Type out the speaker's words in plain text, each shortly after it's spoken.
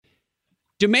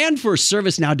Demand for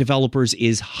ServiceNow developers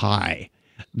is high.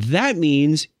 That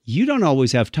means you don't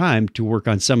always have time to work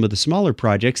on some of the smaller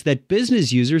projects that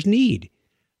business users need.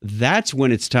 That's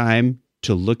when it's time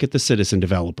to look at the citizen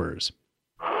developers.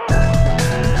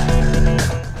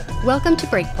 Welcome to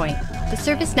Breakpoint, the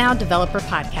ServiceNow Developer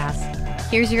Podcast.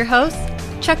 Here's your host,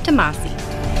 Chuck Tomasi.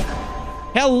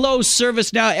 Hello,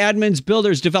 ServiceNow admins,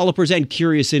 builders, developers, and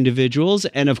curious individuals.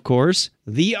 And of course,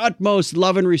 the utmost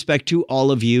love and respect to all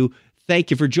of you.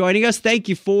 Thank you for joining us. Thank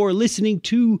you for listening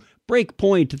to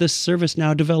Breakpoint, the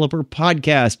ServiceNow Developer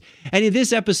Podcast. And in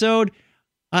this episode,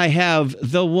 I have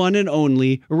the one and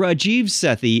only Rajiv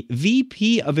Sethi,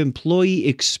 VP of Employee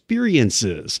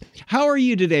Experiences. How are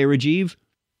you today, Rajiv?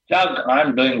 Chuck,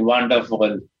 I'm doing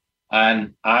wonderful.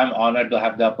 And I'm honored to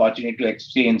have the opportunity to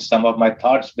exchange some of my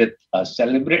thoughts with a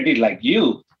celebrity like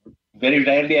you. Very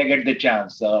rarely I get the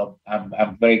chance. So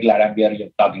I'm very glad I'm here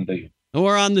talking to you.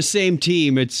 We're on the same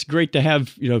team. It's great to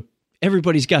have,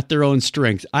 everybody's got their own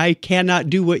strengths. I cannot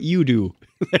do what you do.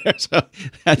 So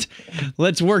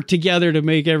let's work together to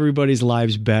make everybody's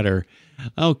lives better.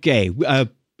 Okay.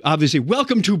 Obviously,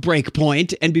 welcome to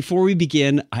Breakpoint. And before we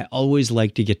begin, I always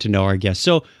like to get to know our guests.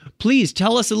 So please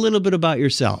tell us a little bit about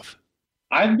yourself.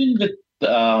 I've been with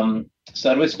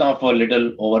ServiceNow for a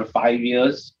little over 5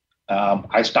 years.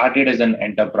 I started as an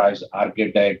enterprise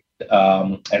architect at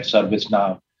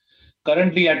ServiceNow.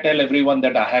 Currently, I tell everyone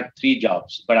that I have 3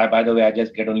 jobs, but by the way, I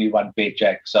just get only 1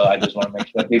 paycheck. So I just want to make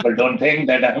sure people don't think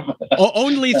that I'm...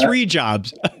 Only 3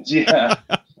 jobs.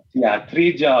 Yeah,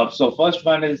 3 jobs. So first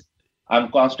one is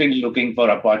I'm constantly looking for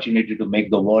opportunity to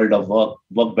make the world of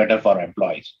work better for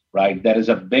employees, right? There is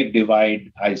a big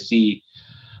divide I see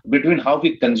between how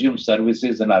we consume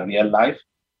services in our real life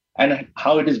and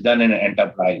how it is done in an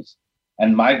enterprise.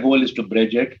 And my goal is to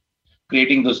bridge it,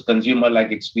 creating those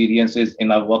consumer-like experiences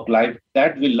in our work life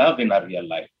that we love in our real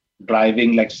life,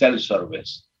 driving like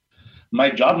self-service. My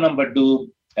job number 2,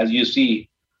 as you see,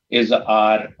 is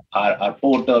our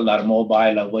portal, our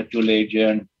mobile, our virtual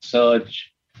agent, search,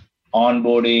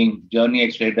 onboarding, journey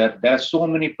accelerator. There are so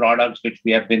many products which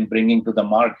we have been bringing to the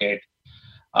market,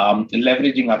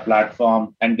 leveraging our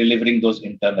platform and delivering those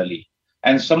internally.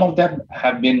 And some of them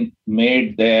have been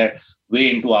made their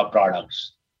way into our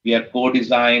products. We are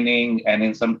co-designing and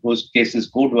in some cases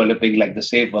co-developing like the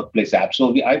Safe Workplace app.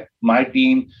 So my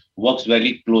team works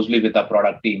very closely with the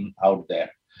product team out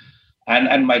there.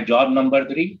 And my job number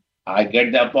 3, I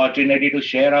get the opportunity to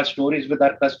share our stories with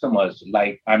our customers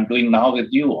like I'm doing now with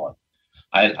you all.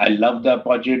 I love the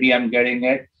opportunity I'm getting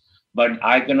it. But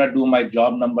I cannot do my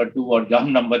job number 2 or job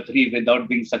number 3 without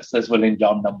being successful in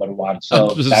job number 1.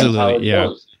 So absolutely, that's how it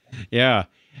goes. Yeah.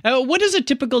 What does a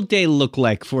typical day look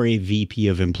like for a VP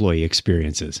of Employee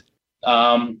Experiences?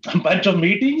 A bunch of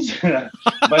meetings,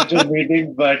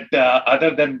 but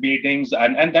other than meetings,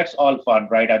 and that's all fun,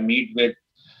 right? I meet with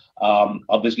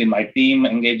obviously my team,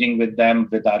 engaging with them,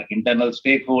 with our internal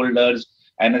stakeholders,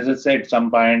 and as I said, some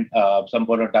point of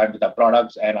time with our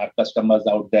products and our customers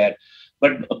out there.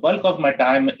 But a bulk of my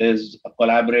time is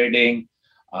collaborating,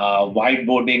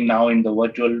 whiteboarding now in the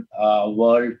virtual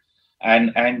world,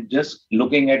 and just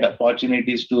looking at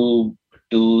opportunities to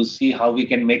see how we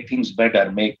can make things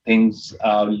better, make things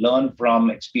learn from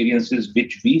experiences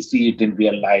which we see it in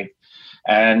real life,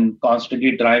 and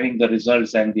constantly driving the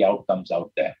results and the outcomes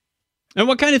out there. And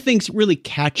what kind of things really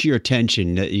catch your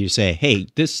attention that you say, hey,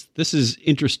 this is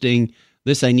interesting,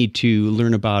 this I need to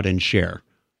learn about and share?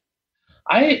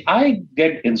 I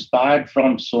get inspired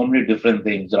from so many different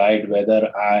things, right?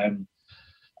 Whether I'm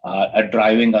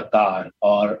driving a car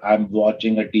or I'm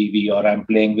watching a TV or I'm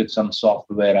playing with some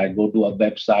software, I go to a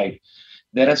website.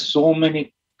 There are so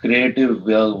many creative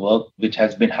work which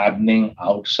has been happening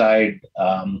outside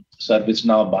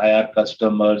ServiceNow by our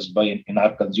customers, in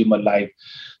our consumer life.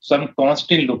 So I'm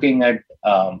constantly looking at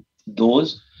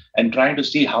those and trying to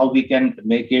see how we can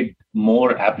make it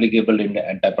more applicable in the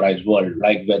enterprise world,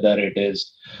 like whether it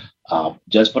is,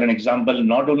 just for an example,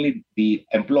 not only the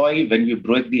employee, when you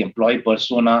break the employee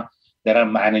persona, there are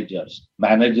managers.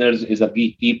 Managers is a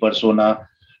key persona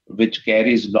which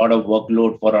carries a lot of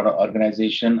workload for our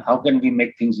organization. How can we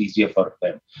make things easier for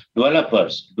them?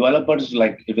 Developers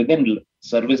like within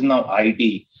ServiceNow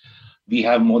IT, we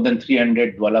have more than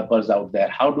 300 developers out there.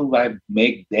 How do I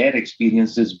make their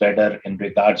experiences better in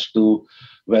regards to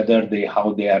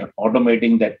how they are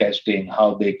automating their testing,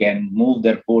 how they can move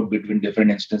their code between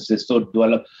different instances.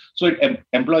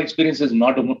 Employee experience is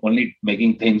not only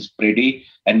making things pretty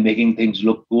and making things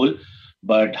look cool,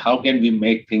 but how can we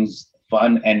make things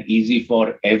fun and easy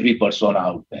for every persona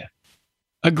out there?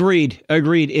 Agreed.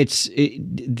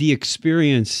 The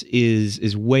experience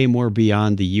is way more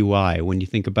beyond the UI. When you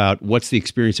think about what's the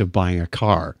experience of buying a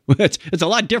car, it's a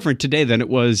lot different today than it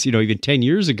was, even 10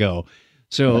 years ago.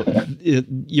 So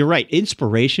you're right.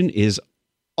 Inspiration is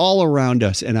all around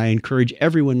us. And I encourage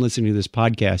everyone listening to this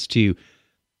podcast to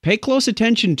pay close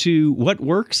attention to what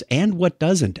works and what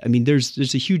doesn't. I mean,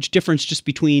 there's a huge difference just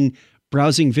between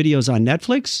browsing videos on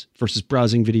Netflix versus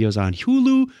browsing videos on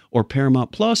Hulu or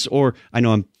Paramount Plus, or I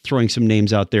know I'm throwing some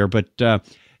names out there, but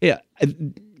yeah,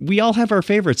 we all have our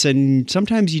favorites, and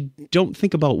sometimes you don't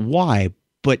think about why,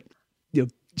 but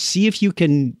see if you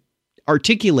can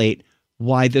articulate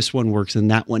why this one works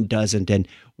and that one doesn't, and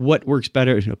what works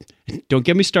better. Don't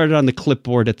get me started on the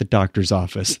clipboard at the doctor's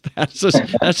office. That's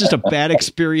just a bad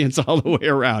experience all the way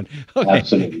around. Okay.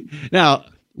 Absolutely. Now,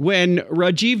 when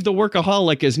Rajiv the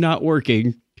workaholic is not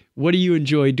working, what do you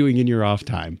enjoy doing in your off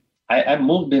time? I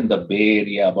moved in the Bay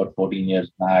Area about 14 years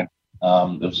back.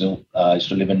 I used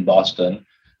to live in Boston.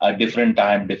 A different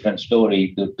time, different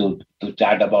story to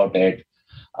chat about it.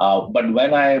 But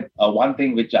when one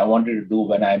thing which I wanted to do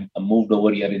when I moved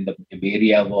over here in the Bay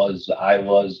Area was I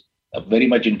was very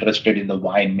much interested in the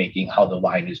wine making, how the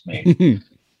wine is made.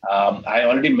 I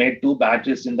already made 2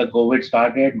 batches in the COVID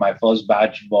started. My first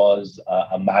batch was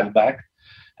a Malbec,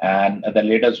 and the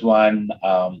latest one,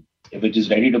 which is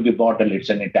ready to be bottled, it's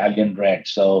an Italian red.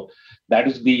 So that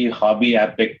is the hobby I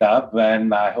picked up,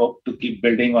 and I hope to keep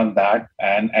building on that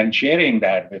and sharing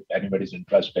that if anybody's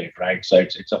interested, right? So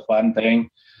it's a fun thing.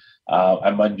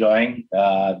 I'm enjoying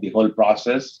the whole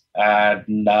process,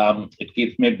 and it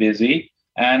keeps me busy.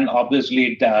 And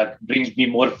obviously, it brings me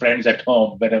more friends at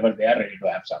home whenever they are ready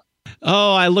to have some.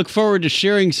 Oh, I look forward to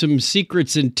sharing some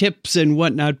secrets and tips and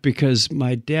whatnot, because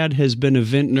my dad has been a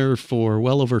vintner for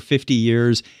well over 50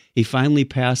 years. He finally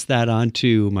passed that on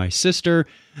to my sister.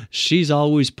 She's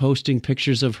always posting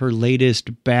pictures of her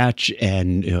latest batch,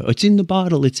 and it's in the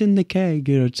bottle, it's in the keg.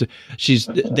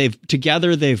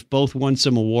 They've both won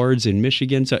some awards in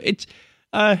Michigan. So it's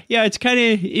kind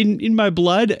of in my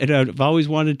blood, and I've always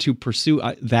wanted to pursue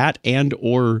that and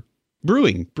or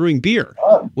brewing beer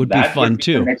would be fun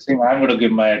too. The next thing I'm going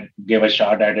to give a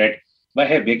shot at it. But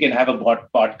hey, we can have a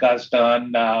podcast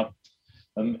on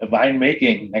wine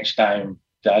making next time.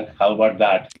 Doug, how about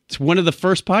that? It's one of the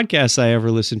first podcasts I ever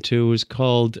listened to. Was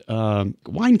called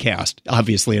Winecast,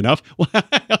 obviously enough.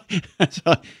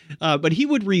 But he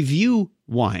would review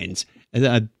wines.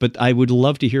 But I would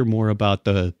love to hear more about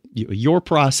your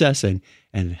process and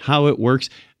how it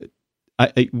works.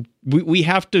 We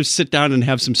have to sit down and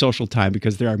have some social time,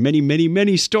 because there are many, many,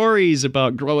 many stories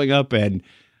about growing up and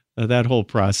that whole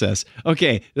process.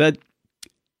 Okay, that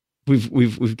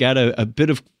we've got a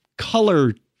bit of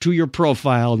color to your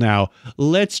profile now.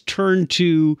 Let's turn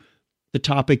to the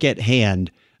topic at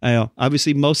hand.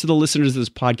 Obviously, most of the listeners of this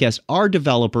podcast are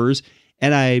developers,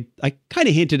 and I kind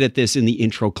of hinted at this in the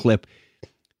intro clip.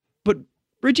 But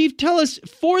Rajiv, tell us,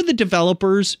 for the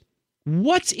developers,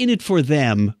 what's in it for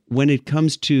them when it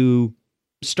comes to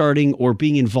starting or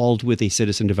being involved with a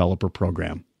citizen developer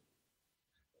program?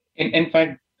 In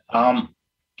fact,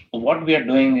 what we are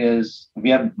doing is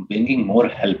we are bringing more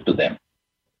help to them.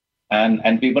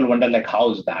 And people wonder, like,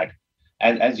 how is that?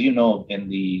 As you know,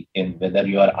 in whether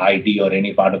you are IT or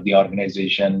any part of the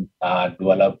organization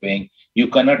developing, you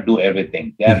cannot do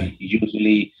everything. They are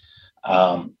usually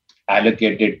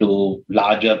allocated to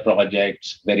larger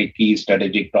projects, very key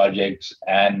strategic projects,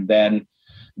 and then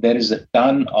there is a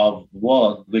ton of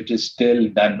work which is still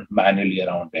done manually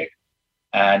around it.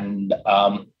 And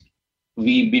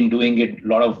we've been doing a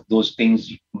lot of those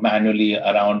things manually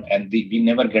around, and we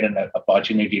never get an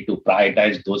opportunity to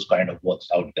prioritize those kind of works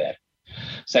out there.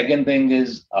 Second thing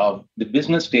is the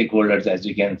business stakeholders, as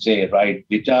you can say, right,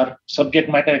 which are subject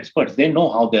matter experts. They know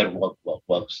how their work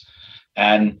works.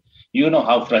 And you know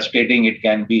how frustrating it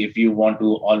can be if you want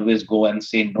to always go and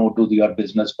say no to your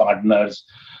business partners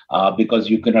because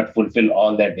you cannot fulfill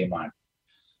all their demand.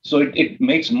 So it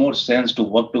makes more sense to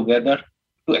work together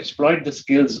to exploit the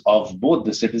skills of both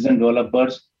the citizen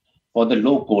developers for the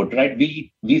low code, right?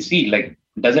 We see, like,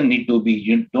 you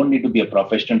don't need to be a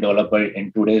professional developer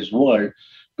in today's world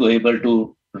to able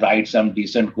to write some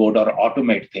decent code or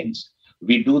automate things.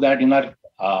 We do that in our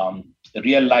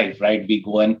real life, right? We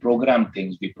go and program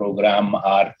things. We program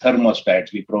our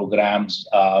thermostats.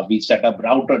 We set up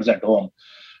routers at home.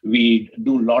 We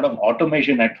do a lot of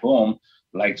automation at home,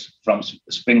 like from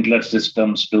sprinkler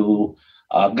systems to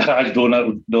garage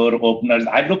door openers.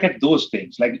 I look at those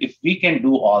things. Like, if we can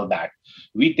do all that,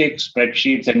 we take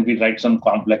spreadsheets and we write some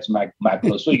complex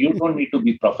macros. So you don't need to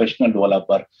be professional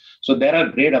developer. So there are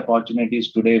great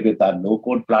opportunities today with our low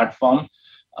code platform.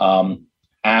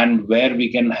 and where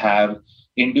we can have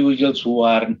individuals who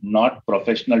are not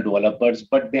professional developers,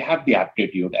 but they have the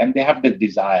aptitude and they have the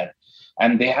desire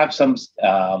and they have some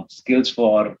skills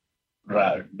for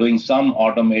doing some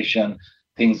automation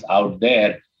things out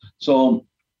there. So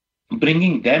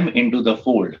bringing them into the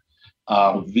fold,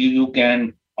 you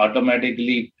can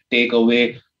automatically take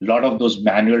away a lot of those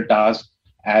manual tasks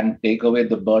and take away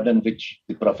the burden which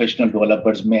the professional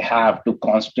developers may have to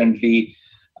constantly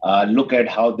look at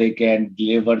how they can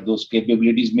deliver those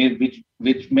capabilities,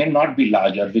 which may not be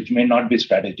larger, which may not be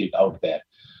strategic out there.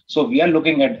 So we are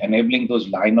looking at enabling those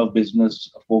line of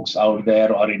business folks out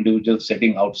there or individuals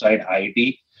sitting outside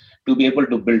IT to be able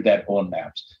to build their own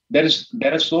apps.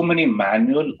 There are so many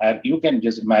manual, you can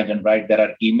just imagine, right? There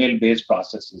are email-based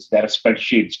processes, there are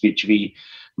spreadsheets which we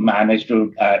manage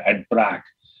to and track.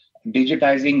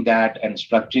 Digitizing that and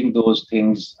structuring those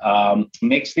things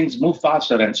makes things move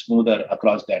faster and smoother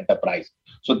across the enterprise.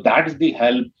 So that is the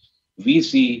help we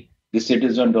see the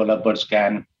citizen developers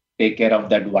can take care of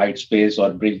that white space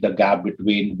or bridge the gap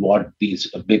between what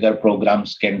these bigger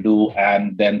programs can do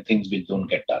and then things which don't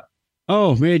get done.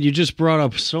 Oh, man, you just brought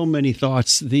up so many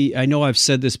thoughts. I know I've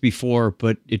said this before,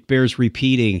 but it bears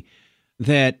repeating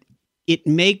that it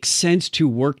makes sense to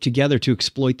work together to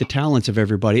exploit the talents of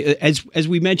everybody. As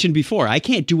we mentioned before, I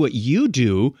can't do what you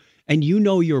do, and you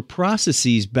know your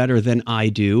processes better than I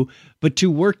do, but to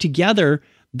work together,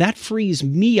 that frees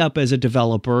me up as a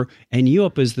developer and you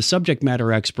up as the subject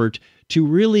matter expert to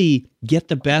really get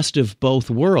the best of both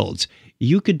worlds.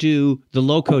 You could do the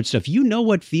low-code stuff. You know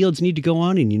what fields need to go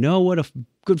on, and you know what a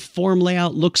good form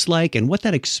layout looks like and what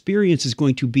that experience is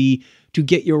going to be to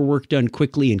get your work done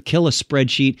quickly and kill a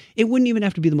spreadsheet. It wouldn't even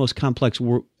have to be the most complex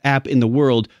app in the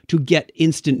world to get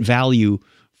instant value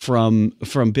from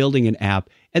building an app.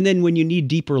 And then when you need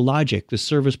deeper logic, the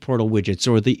service portal widgets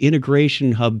or the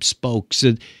integration hub spokes,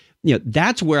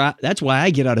 that's why I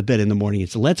get out of bed in the morning.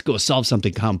 It's let's go solve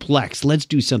something complex. Let's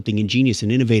do something ingenious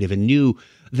and innovative and new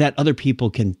that other people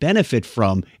can benefit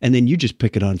from. And then you just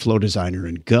pick it on Flow Designer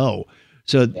and go.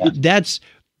 So that's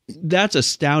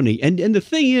astounding. And the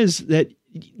thing is that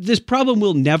this problem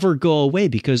will never go away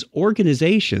because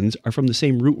organizations are from the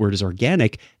same root word as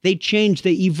organic. They change,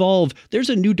 they evolve. There's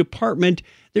a new department.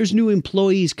 There's new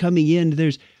employees coming in.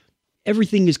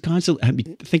 Everything is constantly. I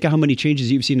mean, think of how many changes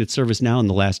you've seen at ServiceNow in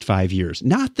the last 5 years.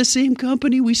 Not the same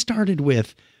company we started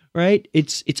with, right?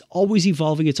 It's always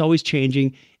evolving. It's always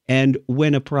changing. And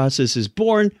when a process is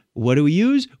born, what do we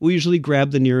use? We usually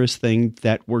grab the nearest thing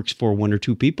that works for one or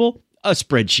two people, a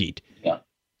spreadsheet. Yeah.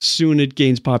 Soon it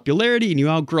gains popularity and you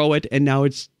outgrow it. And now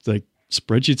it's like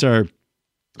spreadsheets are,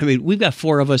 we've got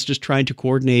 4 of us just trying to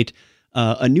coordinate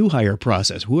a new hire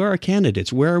process. Who are our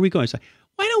candidates? Where are we going? It's like,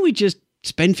 why don't we just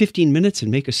spend 15 minutes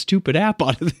and make a stupid app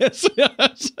out of this?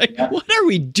 It's like, what are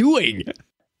we doing?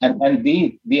 And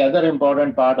the other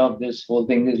important part of this whole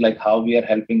thing is like how we are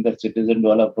helping the citizen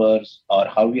developers or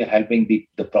how we are helping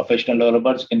the professional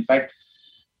developers. In fact,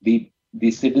 the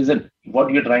citizen,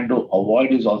 what you're trying to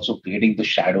avoid is also creating the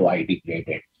shadow IT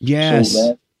created. Yes.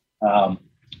 So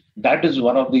that is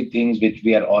one of the things which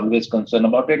we are always concerned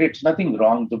about. It's nothing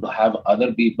wrong to have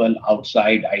other people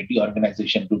outside IT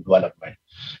organization to development.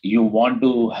 You want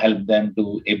to help them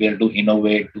to able to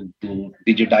innovate, to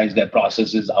digitize their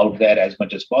processes out there as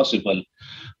much as possible.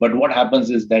 But what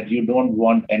happens is that you don't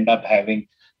want end up having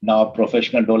now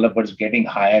professional developers getting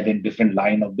hired in different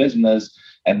line of business,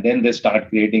 and then they start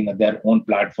creating their own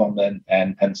platform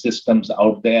and systems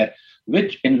out there,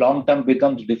 which in long term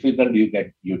becomes difficult.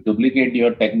 You duplicate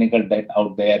your technical debt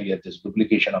out there. You have this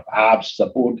duplication of apps,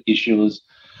 support issues,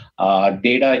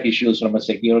 data issues from a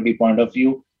security point of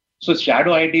view. So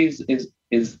shadow IT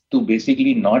is to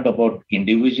basically not about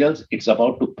individuals. It's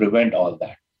about to prevent all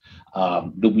that.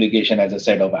 Duplication as a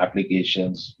set of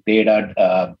applications,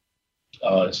 data,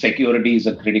 security is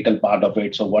a critical part of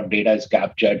it. So what data is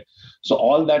captured. So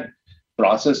all that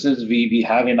processes we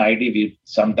have in IT, we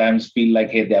sometimes feel like,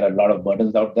 hey, there are a lot of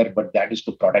burdens out there, but that is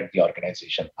to protect the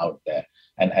organization out there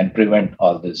and prevent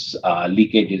all this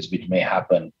leakages which may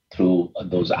happen through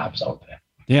those apps out there.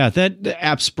 Yeah, the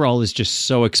app sprawl is just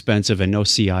so expensive, and no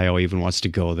CIO even wants to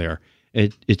go there.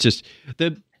 It's just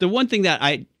the one thing that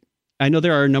I know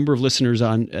there are a number of listeners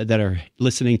on that are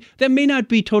listening that may not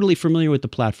be totally familiar with the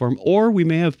platform, or we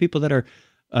may have people that are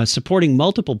supporting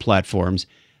multiple platforms.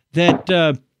 That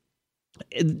the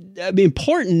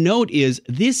important note is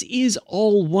this is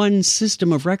all one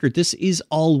system of record. This is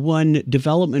all one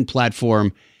development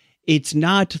platform. It's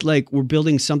not like we're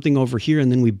building something over here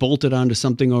and then we bolt it onto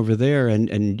something over there and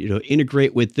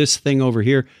integrate with this thing over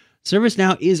here.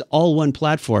 ServiceNow is all one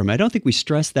platform. I don't think we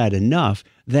stress that enough,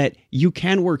 that you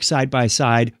can work side by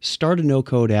side, start a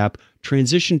no-code app,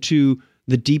 transition to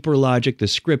the deeper logic, the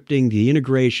scripting, the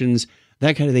integrations,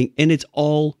 that kind of thing. And it's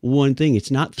all one thing.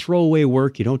 It's not throwaway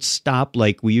work. You don't stop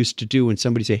like we used to do when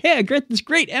somebody say, hey, I got this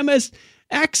great MS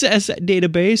Access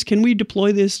database. Can we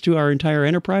deploy this to our entire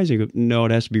enterprise? You go, no,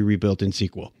 it has to be rebuilt in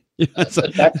SQL. That's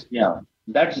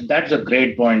a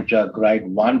great point, Chuck, right?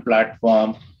 One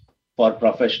platform for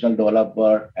professional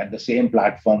developer and the same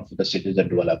platform for the citizen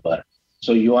developer.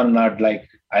 So you are not like,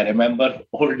 I remember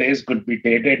old days could be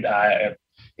dated.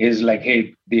 Is like,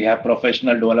 hey, they have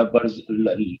professional developers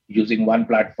using one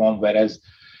platform, whereas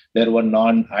there were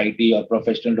non-IT or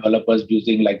professional developers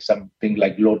using like something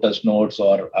like Lotus Notes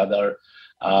or other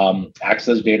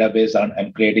Access database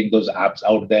and creating those apps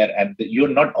out there. And you're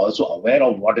not also aware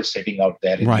of what is sitting out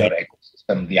there in your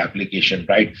ecosystem, the application,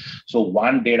 right? So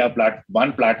one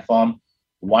platform,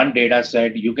 one data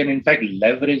set, you can in fact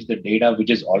leverage the data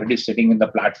which is already sitting in the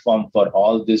platform for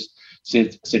all these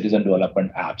citizen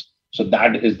development apps. So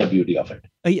that is the beauty of it.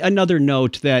 Another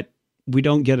note that we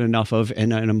don't get enough of,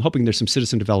 and I'm hoping there's some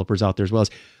citizen developers out there as well, is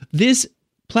this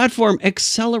platform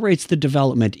accelerates the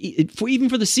development. Even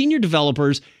for the senior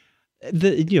developers,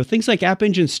 things like App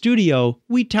Engine Studio,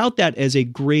 we tout that as a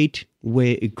great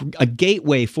way, a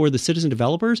gateway for the citizen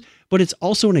developers, but it's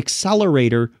also an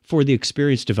accelerator for the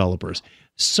experienced developers.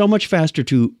 So much faster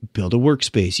to build a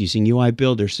workspace using UI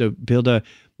Builder, so build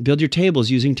your tables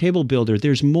using Table Builder.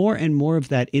 There's more and more of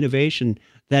that innovation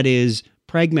that is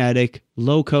pragmatic,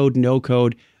 low code, no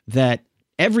code, that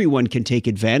everyone can take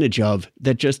advantage of,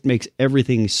 that just makes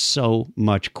everything so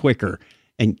much quicker.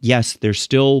 And yes, there's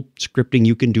still scripting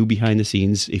you can do behind the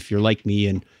scenes if you're like me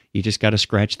and you just got to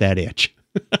scratch that itch.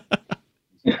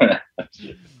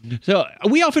 So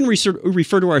we often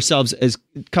refer to ourselves as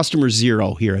customer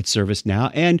zero here at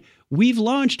ServiceNow, and we've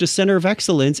launched a center of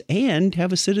excellence and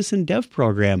have a citizen dev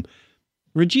program.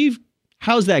 Rajiv,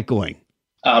 how's that going?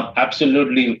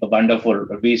 Absolutely wonderful.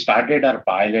 We started our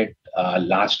pilot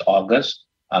last August.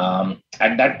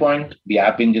 At that point, the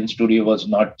App Engine Studio was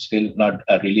still not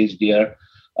released here,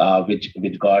 which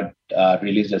got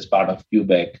released as part of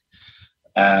Quebec.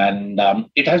 And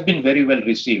it has been very well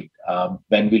received.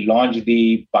 When we launched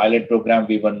the pilot program,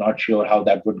 we were not sure how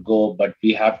that would go, but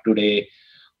we have today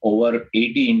over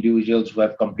 80 individuals who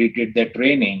have completed their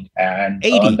training. And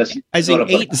 80, as in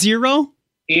 80?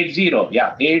 80,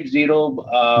 yeah, 80.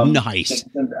 Nice.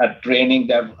 Training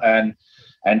them and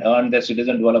earn the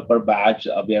citizen developer badge.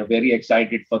 We are very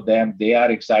excited for them. They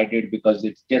are excited because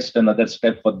it's just another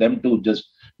step for them to just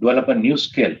develop a new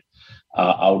skill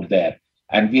out there.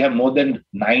 And we have more than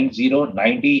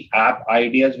 90 app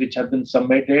ideas which have been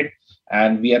submitted.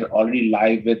 And we are already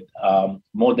live with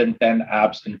more than 10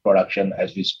 apps in production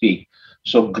as we speak.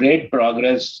 So great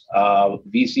progress.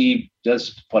 We see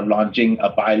just for launching a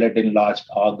pilot in last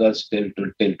August till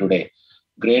today.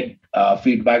 Great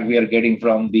feedback we are getting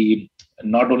from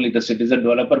not only the citizen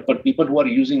developer, but people who are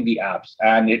using the apps.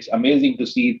 And it's amazing to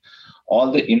see all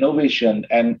the innovation,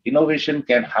 and innovation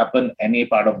can happen any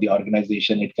part of the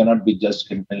organization. It cannot be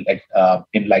just in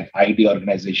IT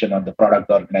organization or the product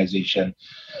organization.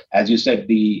 As you said,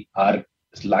 our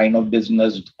line of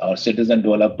business, our citizen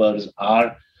developers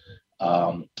are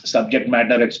subject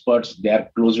matter experts. They are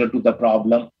closer to the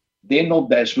problem. They know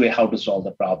best way how to solve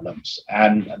the problems.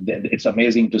 And it's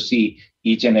amazing to see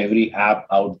each and every app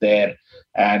out there.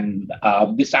 And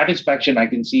the satisfaction I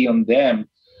can see on them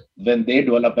when they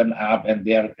develop an app and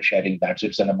they are sharing that. So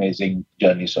it's an amazing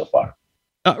journey so far.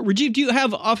 Rajiv, do you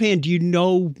have offhand, do you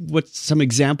know what some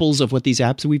examples of what these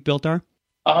apps that we've built are?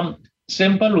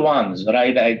 Simple ones,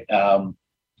 right?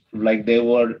 Like they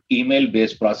were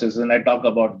email-based processes. And I talk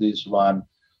about this one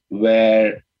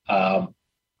where the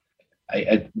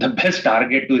best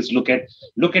target to is look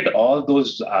at all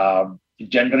those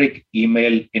generic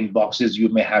email inboxes you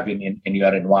may have in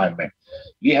your environment.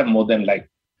 We have more than like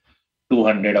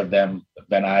 200 of them.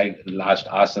 When I last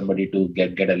asked somebody to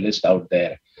get a list out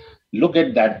there, look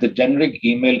at that. The generic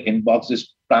email inbox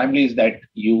is primarily that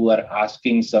you are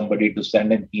asking somebody to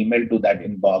send an email to that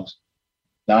inbox.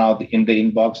 Now in the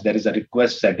inbox, there is a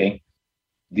request setting.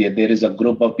 There is a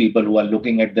group of people who are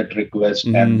looking at that request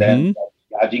and then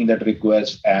charging that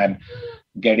request and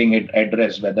getting it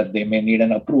addressed, whether they may need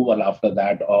an approval after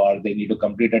that, or they need to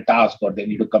complete a task, or they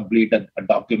need to complete a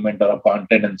document or a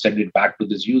content and send it back to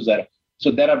this user. So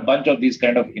there are a bunch of these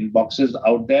kind of inboxes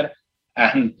out there.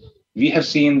 And we have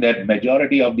seen that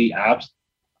majority of the apps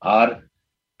are,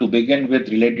 to begin with,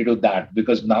 related to that,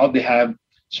 because now they have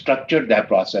structured their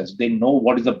process. They know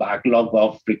what is the backlog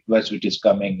of requests which is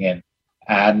coming in.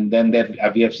 And then there,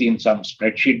 we have seen some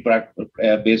spreadsheet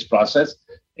based process.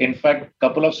 In fact, a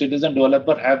couple of citizen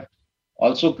developers have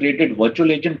also created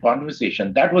virtual agent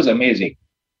conversation. That was amazing.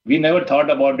 We never thought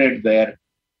about it there,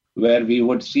 where we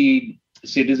would see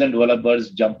citizen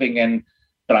developers jumping in,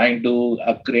 trying to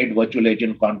create virtual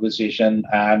agent conversation.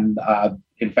 And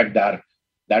in fact,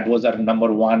 that was our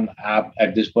number one app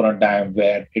at this point in time,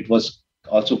 where it was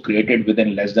also created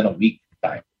within less than a week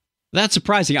time. That's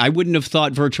surprising. I wouldn't have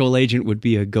thought virtual agent would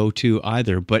be a go-to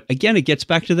either. But again, it gets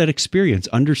back to that experience.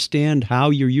 Understand how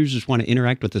your users want to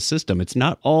interact with the system. It's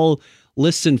not all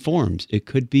lists and forms. It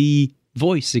could be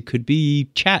voice. It could be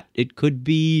chat. It could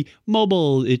be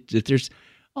mobile. There's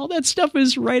all that stuff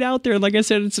is right out there. Like I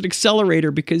said, it's an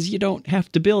accelerator because you don't have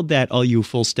to build that, all you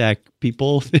full stack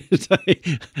people.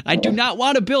 I do not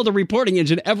want to build a reporting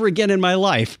engine ever again in my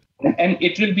life. And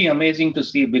it will be amazing to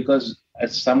see, because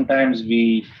sometimes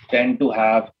we tend to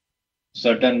have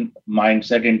certain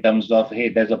mindset in terms of, hey,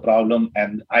 there's a problem.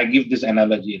 And I give this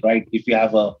analogy, right? If you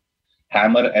have a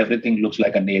hammer, everything looks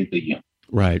like a nail to you.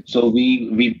 Right. So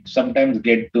we sometimes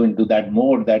get into that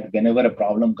mode that whenever a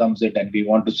problem comes in and we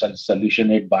want to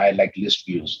solution it by like list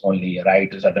views only,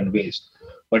 right? Certain ways.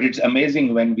 But it's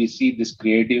amazing when we see this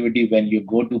creativity, when you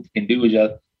go to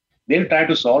individual, they'll try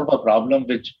to solve a problem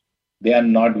which they are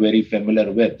not very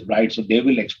familiar with, right? So they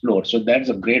will explore. So that's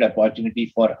a great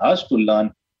opportunity for us to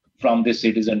learn from the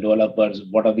citizen developers,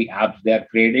 what are the apps they're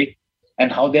creating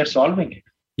and how they're solving it.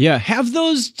 Yeah, have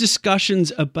those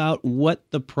discussions about what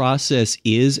the process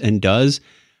is and does.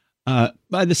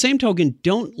 By the same token,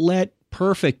 don't let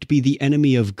perfect be the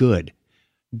enemy of good.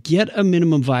 Get a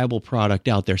minimum viable product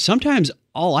out there. Sometimes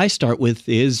all I start with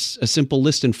is a simple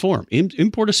list and form.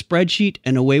 Import a spreadsheet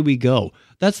and away we go.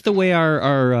 That's the way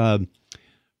our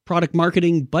product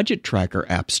marketing budget tracker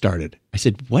app started. I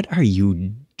said, what are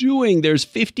you doing? There's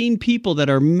 15 people that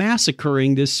are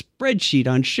massacring this spreadsheet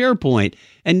on SharePoint,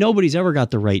 and nobody's ever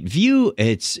got the right view.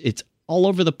 It's all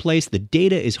over the place. The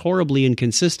data is horribly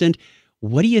inconsistent.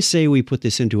 What do you say we put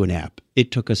this into an app?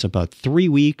 It took us about 3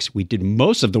 weeks. We did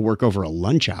most of the work over a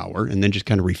lunch hour and then just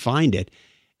kind of refined it.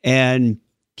 And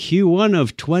Q1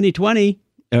 of 2020,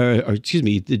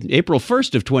 April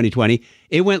 1st of 2020,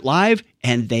 it went live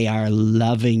and they are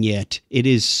loving it. It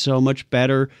is so much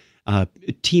better.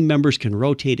 Team members can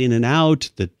rotate in and out.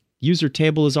 The user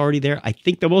table is already there. I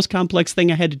think the most complex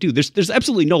thing I had to do, there's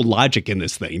absolutely no logic in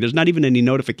this thing. There's not even any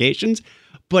notifications,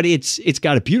 but it's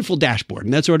got a beautiful dashboard,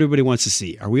 and that's what everybody wants to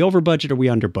see. Are we over budget? Are we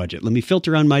under budget? Let me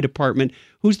filter on my department.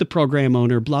 Who's the program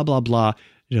owner? Blah, blah, blah.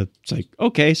 It's like,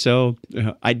 okay, so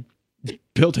I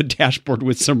built a dashboard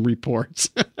with some reports.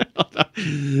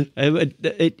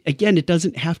 Again, it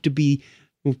doesn't have to be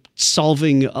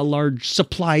solving a large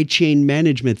supply chain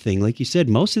management thing. Like you said,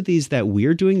 most of these that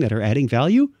we're doing that are adding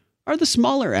value are the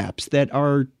smaller apps that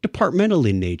are departmental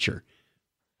in nature.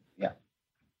 Yeah.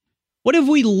 What have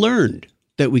we learned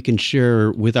that we can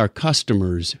share with our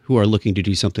customers who are looking to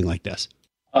do something like this?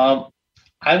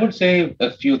 I would say a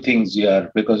few things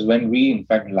here, because when we in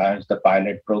fact launched the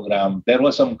pilot program, there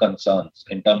were some concerns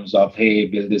in terms of, hey,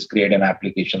 will this create an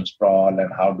application sprawl,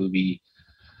 and how do we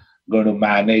going to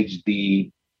manage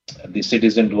the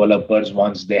citizen developers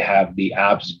once they have the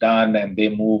apps done and they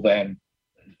move, and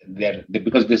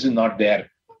because this is not their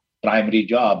primary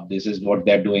job. This is what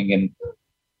they're doing in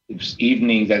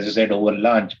evenings, as I said, over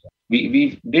lunch.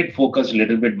 We did focus a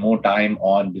little bit more time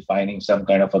on defining some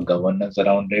kind of a governance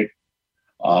around it.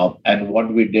 And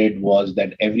what we did was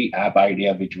that every app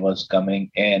idea which was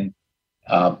coming in,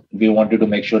 we wanted to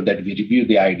make sure that we review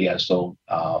the idea. So,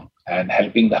 and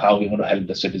helping how we want to help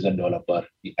the citizen developer.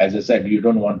 As I said, you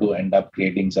don't want to end up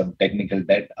creating some technical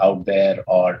debt out there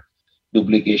or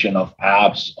duplication of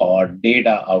apps or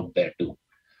data out there too.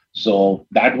 So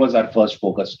that was our first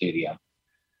focus area.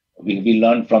 We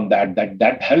learned from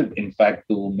that helped, in fact,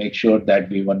 to make sure that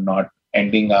we were not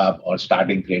ending up or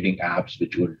starting creating apps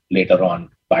which would later on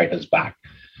bite us back.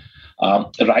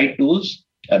 The right tools,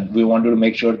 and we wanted to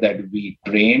make sure that we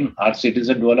train our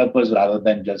citizen developers rather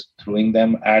than just throwing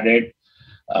them at it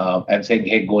and saying,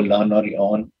 hey, go learn on your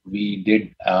own. We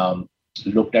did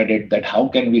looked at it that how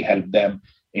can we help them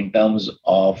in terms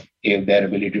of their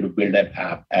ability to build an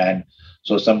app. And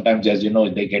so sometimes, as you know,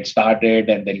 they get started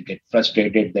and they'll get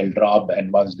frustrated, they'll drop.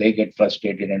 And once they get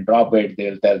frustrated and drop it,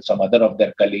 they'll tell some other of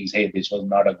their colleagues, hey, this was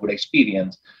not a good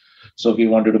experience. So we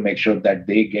wanted to make sure that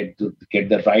they get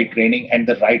the right training and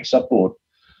the right support.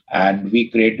 And we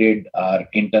created our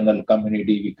internal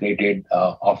community. We created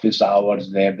office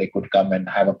hours where they could come and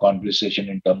have a conversation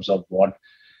in terms of what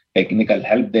technical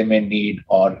help they may need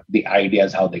or the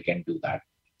ideas how they can do that.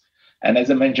 And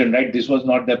as I mentioned, right, this was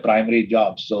not their primary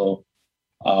job. So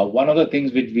One of the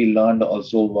things which we learned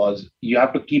also was you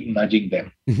have to keep nudging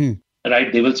them, Mhm.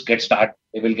 right? They will get started,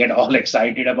 they will get all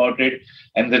excited about it,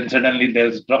 and then suddenly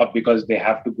they'll drop because they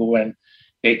have to go and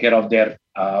take care of their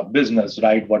business,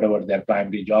 right? Whatever their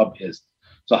primary job is.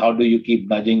 So how do you keep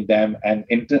nudging them and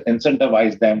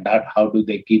incentivize them? That how do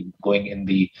they keep going in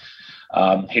the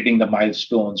hitting the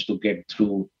milestones to get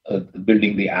through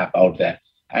building the app out there?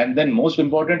 And then most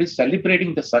important is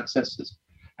celebrating the successes.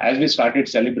 As we started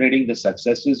celebrating the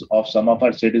successes of some of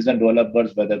our citizen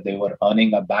developers, whether they were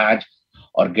earning a badge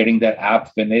or getting their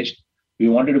app finished, we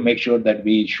wanted to make sure that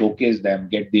we showcase them,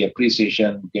 get the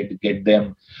appreciation, get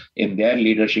them in their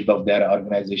leadership of their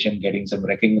organization, getting some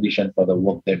recognition for the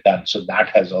work they've done. So that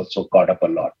has also caught up a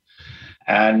lot.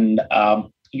 And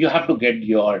you have to get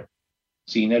your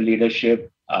senior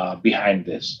leadership behind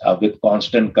this with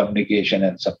constant communication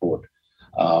and support.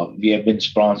 We have been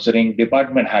sponsoring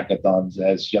department hackathons,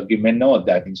 as you may know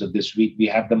that. And so this week we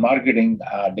have the marketing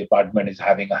department is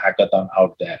having a hackathon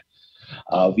out there.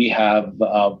 We have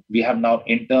now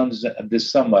interns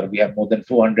this summer. We have more than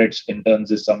 400 interns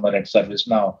this summer at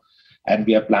ServiceNow, and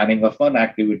we are planning a fun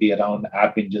activity around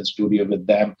App Engine Studio with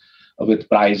them, with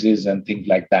prizes and things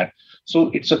like that.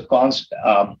 So it's a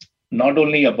not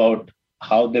only about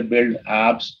how they build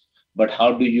apps, but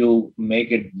how do you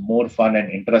make it more fun and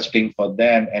interesting for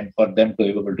them and for them to be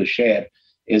able to share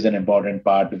is an important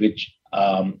part, which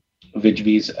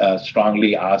we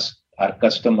strongly ask our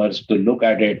customers to look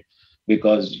at it,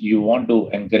 because you want to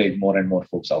encourage more and more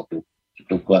folks out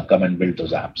to come and build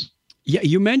those apps. Yeah,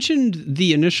 you mentioned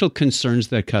the initial concerns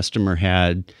that customer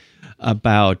had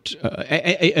about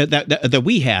that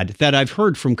we had, that I've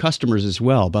heard from customers as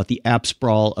well, about the app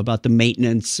sprawl, about the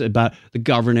maintenance, about the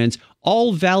governance,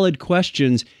 all valid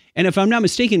questions. And if I'm not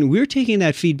mistaken, we're taking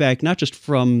that feedback not just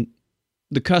from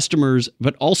the customers,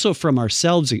 but also from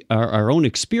ourselves, our own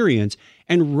experience,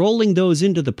 and rolling those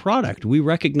into the product. We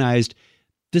recognized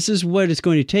this is what it's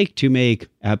going to take to make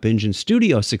App Engine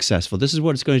Studio successful. This is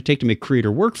what it's going to take to make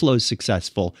Creator Workflows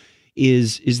successful,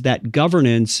 is that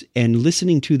governance and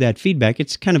listening to that feedback.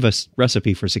 It's kind of a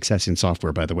recipe for success in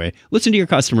software, by the way. Listen to your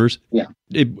customers,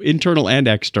 internal and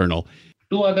external.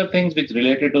 Two other things which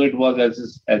related to it was,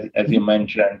 as you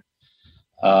mentioned,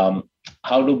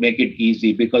 how to make it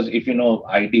easy. Because if you know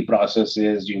IT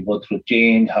processes, you go through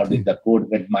change, how did the code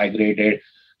get migrated?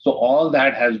 So all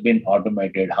that has been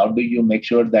automated. How do you make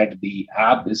sure that the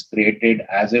app is created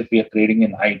as if we are creating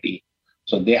in IT?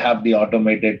 So they have the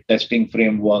automated testing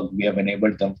framework. We have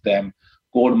enabled them.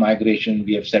 Code migration,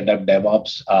 we have set up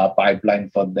DevOps pipeline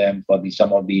for them for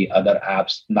some of the other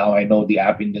apps. Now I know the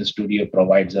App Engine Studio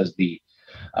provides us the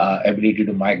ability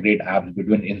to migrate apps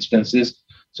between instances.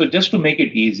 So just to make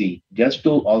it easy, just to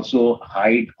also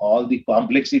hide all the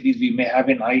complexities we may have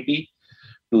in IT,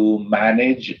 to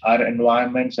manage our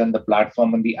environments and the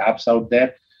platform and the apps out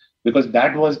there, because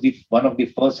that was one of the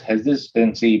first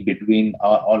hesitancy between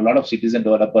a lot of citizen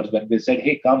developers when they said,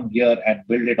 "Hey, come here and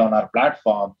build it on our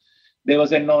platform." They were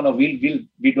saying, "No, we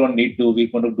don't need to.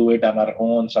 We're going to do it on our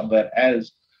own somewhere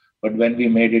else." But when we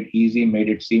made it easy, made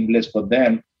it seamless for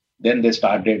them, then they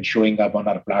started showing up on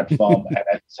our platform. And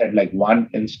as I said, like one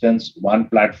instance, one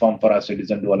platform for our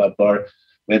citizen developer,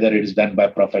 whether it is done by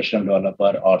professional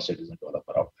developer or citizen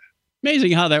developer out there.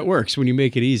 Amazing how that works when you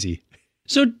make it easy.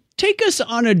 So take us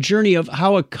on a journey of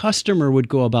how a customer would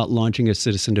go about launching a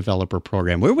citizen developer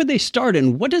program. Where would they start,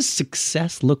 and what does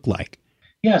success look like?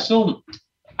 Yeah, so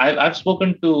I've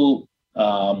spoken to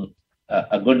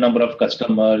a good number of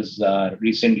customers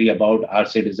recently about our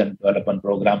citizen development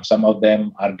program. Some of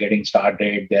them are getting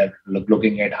started. They're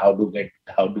looking at how do they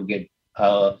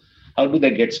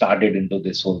get started into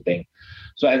this whole thing.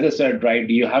 So as I said, right,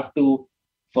 you have to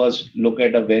first look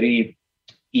at a very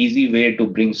easy way to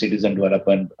bring citizen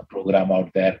development program out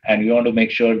there. And you want to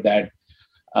make sure that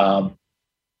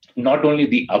not only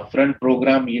the upfront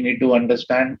program you need to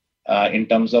understand in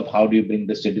terms of how do you bring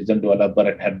the citizen developer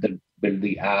and help them build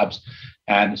the apps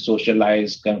and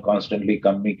socialize, can constantly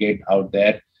communicate out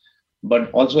there.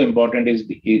 But also important is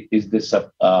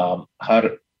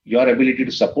your ability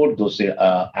to support those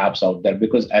apps out there.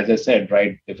 Because as I said,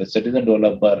 right, if a citizen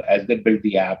developer, as they build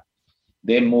the app,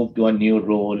 they move to a new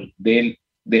role, they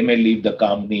may leave the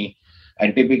company.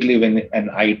 And typically when an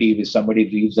IT, if somebody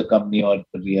leaves the company or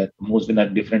moves in a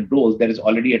different role, there is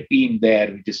already a team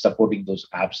there which is supporting those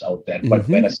apps out there. Mm-hmm. But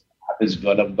when an app is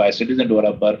developed by a citizen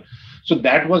developer, so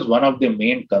that was one of the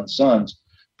main concerns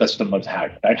customers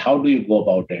had, right? How do you go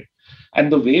about it?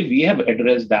 And the way we have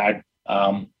addressed that,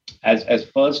 as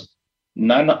first,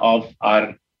 none of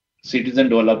our citizen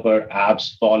developer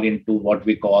apps fall into what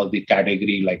we call the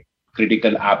category, like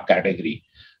critical app category.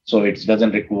 So it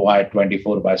doesn't require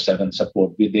 24/7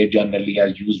 support. They generally are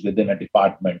used within a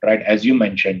department, right? As you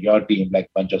mentioned, your team, like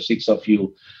a bunch of 6 of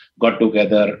you, got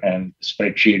together and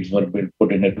spreadsheets were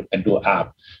put into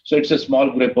app. So it's a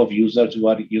small group of users who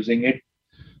are using it.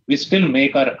 We still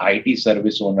make our IT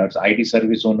service owners. IT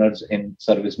service owners in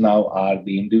ServiceNow are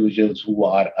the individuals who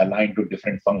are aligned to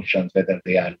different functions, whether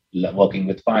they are working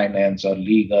with finance or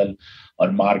legal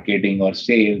or marketing or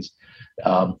sales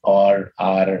or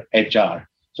our HR.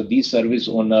 So these service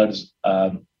owners,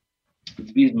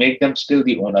 we make them still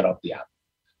the owner of the app.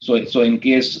 So in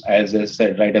case, as I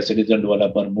said, right, a citizen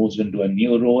developer moves into a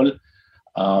new role,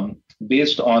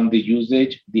 based on the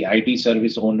usage, the IT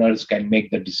service owners can make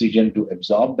the decision to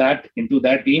absorb that into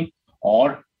their team,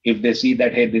 or if they see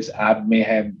that, hey, this app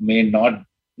may not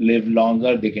live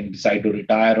longer, they can decide to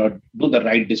retire or do the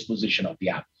right disposition of the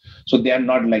app. So they are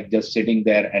not like just sitting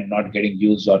there and not getting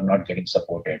used or not getting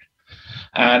supported.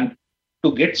 And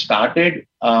to get started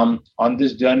on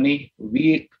this journey,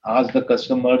 we ask the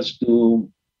customers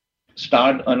to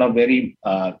start on a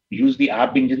use the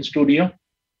App Engine Studio.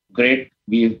 Great.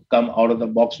 We've come out of the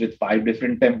box with 5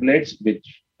 different templates, which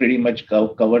pretty much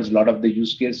covers a lot of the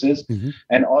use cases.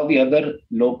 And all the other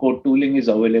low-code tooling is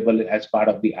available as part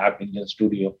of the App Engine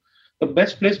Studio. The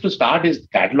best place to start is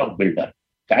Catalog Builder.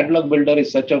 Catalog Builder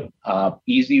is such a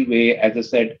easy way, as I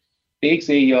said, take,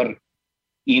 say, your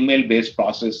email-based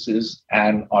processes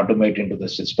and automate into the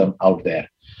system out there.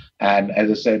 And as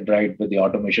I said, right, but the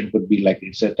automation could be like,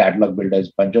 it's a catalog builder, it's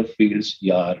a bunch of fields,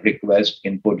 your request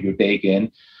input you take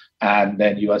in, and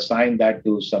then you assign that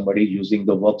to somebody using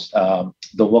the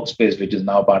workspace, which is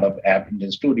now part of App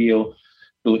Engine Studio.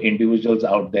 To individuals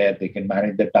out there, they can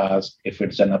manage the task. If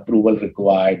it's an approval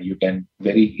required, you can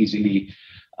very easily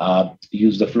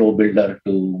use the flow builder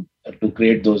to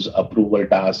create those approval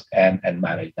tasks and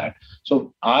manage that.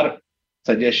 So our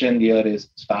suggestion here is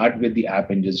start with the App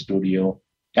Engine Studio.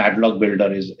 Catalog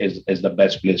Builder is the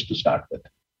best place to start with.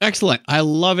 Excellent. I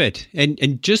love it.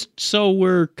 And just so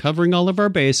we're covering all of our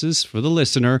bases for the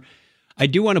listener, I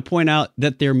do want to point out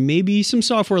that there may be some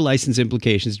software license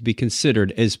implications to be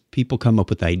considered as people come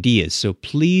up with ideas. So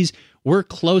please work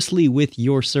closely with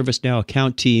your ServiceNow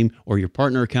account team or your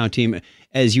partner account team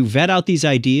as you vet out these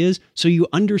ideas so you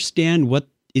understand what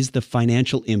is the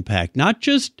financial impact, not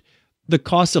just the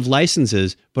cost of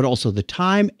licenses, but also the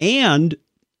time and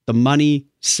the money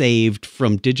saved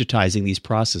from digitizing these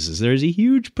processes. There's a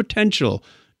huge potential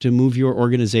to move your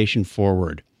organization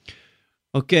forward.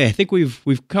 Okay, I think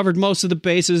we've covered most of the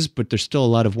bases, but there's still a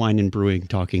lot of wine and brewing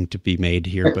talking to be made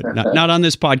here, but not on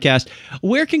this podcast.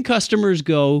 Where can customers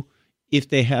go if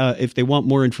they want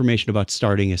more information about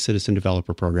starting a citizen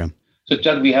developer program? So,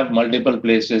 Chuck, we have multiple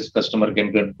places. Customer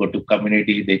can go to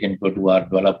community, they can go to our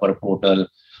developer portal,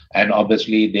 and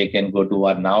obviously they can go to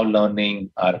our Now Learning,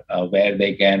 where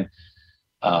they can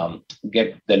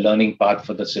get the learning path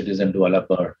for the citizen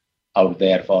developer out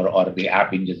there or the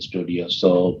App Engine Studio.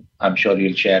 So I'm sure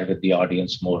you'll share with the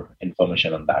audience more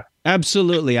information on that.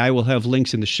 Absolutely. I will have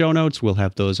links in the show notes. We'll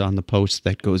have those on the post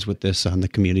that goes with this on the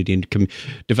community and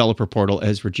developer portal,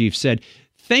 as Rajiv said.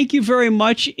 Thank you very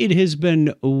much. It has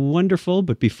been wonderful.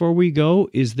 But before we go,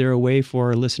 is there a way for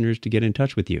our listeners to get in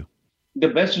touch with you? The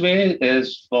best way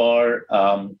is for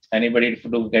anybody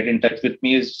to get in touch with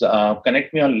me is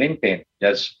connect me on LinkedIn.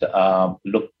 Just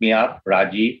look me up,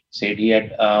 Rajiv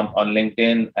Sethi on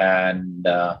LinkedIn. And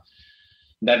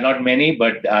there are not many,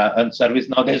 but on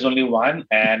ServiceNow there's only one.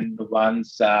 And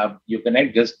once you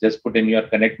connect, just put in your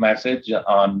connect message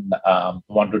on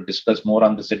want to discuss more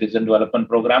on the citizen development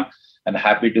program. And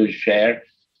happy to share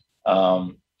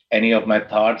any of my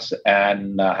thoughts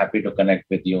and happy to connect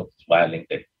with you via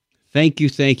LinkedIn. Thank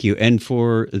you. And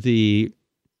for the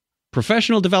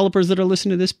professional developers that are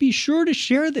listening to this, be sure to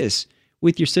share this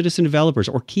with your citizen developers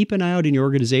or keep an eye out in your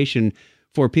organization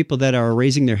for people that are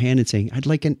raising their hand and saying, I'd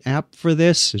like an app for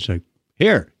this. It's like,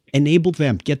 here, enable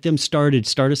them, get them started,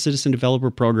 start a citizen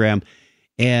developer program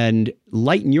and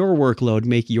lighten your workload,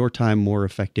 make your time more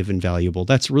effective and valuable.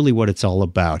 That's really what it's all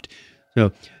about.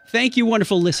 So thank you,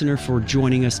 wonderful listener, for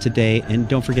joining us today. And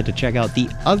don't forget to check out the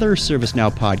other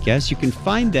ServiceNow podcasts. You can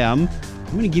find them.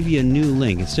 I'm going to give you a new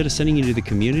link. Instead of sending you to the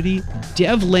community,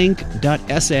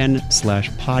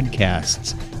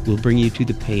 devlink.sn/podcasts will bring you to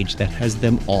the page that has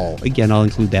them all. Again, I'll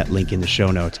include that link in the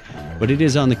show notes. But it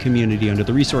is on the community under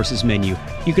the resources menu.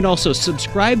 You can also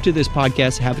subscribe to this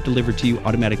podcast, have it delivered to you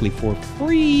automatically for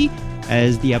free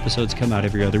as the episodes come out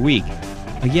every other week.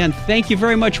 Again, thank you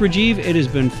very much, Rajiv. It has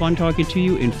been fun talking to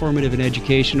you, informative and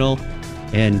educational,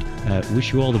 and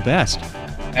wish you all the best.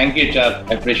 Thank you, Chuck.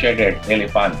 I appreciate it. Really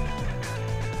fun.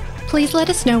 Please let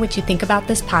us know what you think about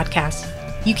this podcast.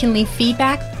 You can leave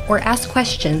feedback or ask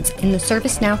questions in the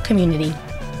ServiceNow community.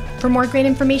 For more great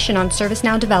information on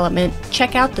ServiceNow development,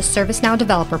 check out the ServiceNow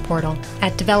Developer Portal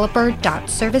at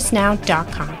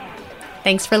developer.servicenow.com.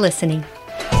 Thanks for listening.